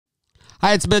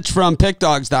Hi, it's Mitch from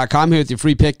PickDawgz.com here with your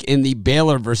free pick in the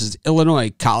Baylor versus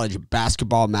Illinois college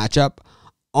basketball matchup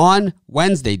on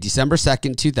Wednesday, December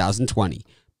 2nd, 2020.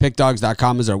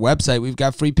 PickDawgz.com is our website. We've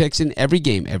got free picks in every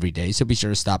game every day, so be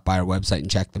sure to stop by our website and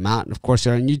check them out. And, of course,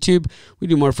 here on YouTube, we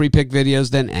do more free pick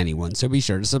videos than anyone, so be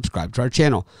sure to subscribe to our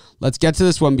channel. Let's get to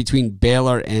this one between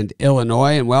Baylor and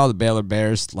Illinois. And, well, the Baylor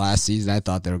Bears last season, I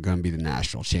thought they were going to be the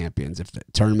national champions if the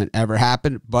tournament ever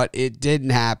happened, but it didn't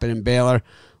happen. And Baylor,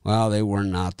 well, they were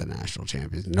not the national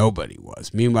champions. Nobody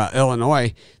was. Meanwhile,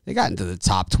 Illinois, they got into the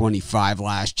top 25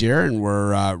 last year and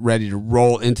were ready to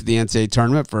roll into the NCAA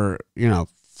tournament for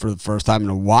the first time in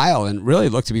a while, and really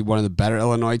looked to be one of the better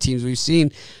Illinois teams we've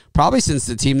seen probably since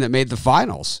the team that made the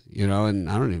finals, and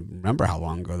I don't even remember how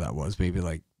long ago that was, maybe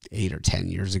like 8 or 10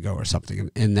 years ago or something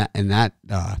in that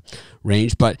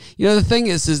range. But, the thing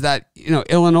is that,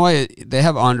 Illinois, they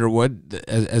have Underwood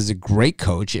as a great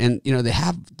coach, and, they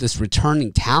have this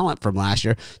returning talent from last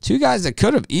year. Two guys that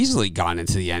could have easily gone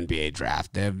into the NBA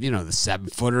draft. They have, the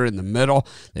 7-footer in the middle.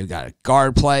 They've got a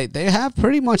guard play. They have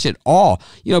pretty much it all.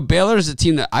 Baylor is a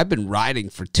team that I've been riding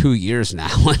for 2 years now.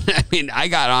 I mean, I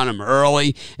got on them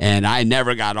early, and I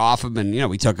never got off them, and,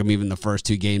 we took them even the first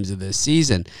 2 games of this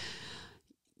season.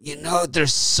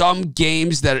 There's some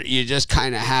games that you just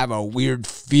kind of have a weird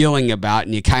feeling about,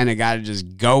 and you kind of got to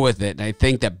just go with it. And I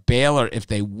think that Baylor, if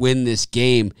they win this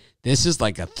game, this is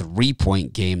like a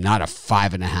 3-point game, not a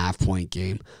 5.5-point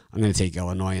game. I'm going to take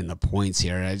Illinois in the points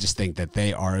here. I just think that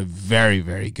they are a very,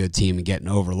 very good team and getting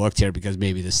overlooked here because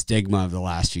maybe the stigma of the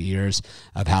last few years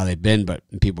of how they've been, but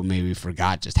people maybe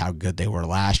forgot just how good they were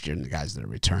last year and the guys that are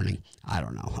returning. I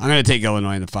don't know. I'm going to take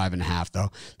Illinois in the 5.5, though.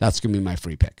 That's going to be my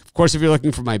free pick. Of course, if you're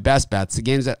looking for my best bets, the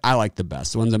games that I like the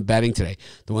best, the ones I'm betting today,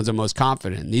 the ones I'm most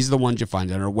confident in, these are the ones you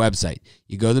find on our website.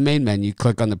 You go to the main menu,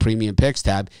 click on the Premium Picks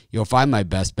tab, you'll find my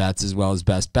best bets as well as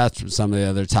best bets from some of the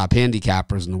other top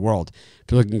handicappers in the world.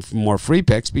 If you're looking for more free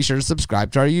picks, be sure to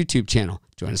subscribe to our YouTube channel.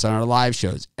 Join us on our live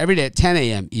shows every day at 10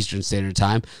 a.m. Eastern Standard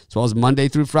Time, as well as Monday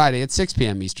through Friday at 6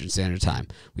 p.m. Eastern Standard Time.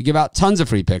 We give out tons of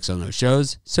free picks on those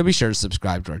shows, so be sure to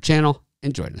subscribe to our channel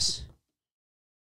and join us.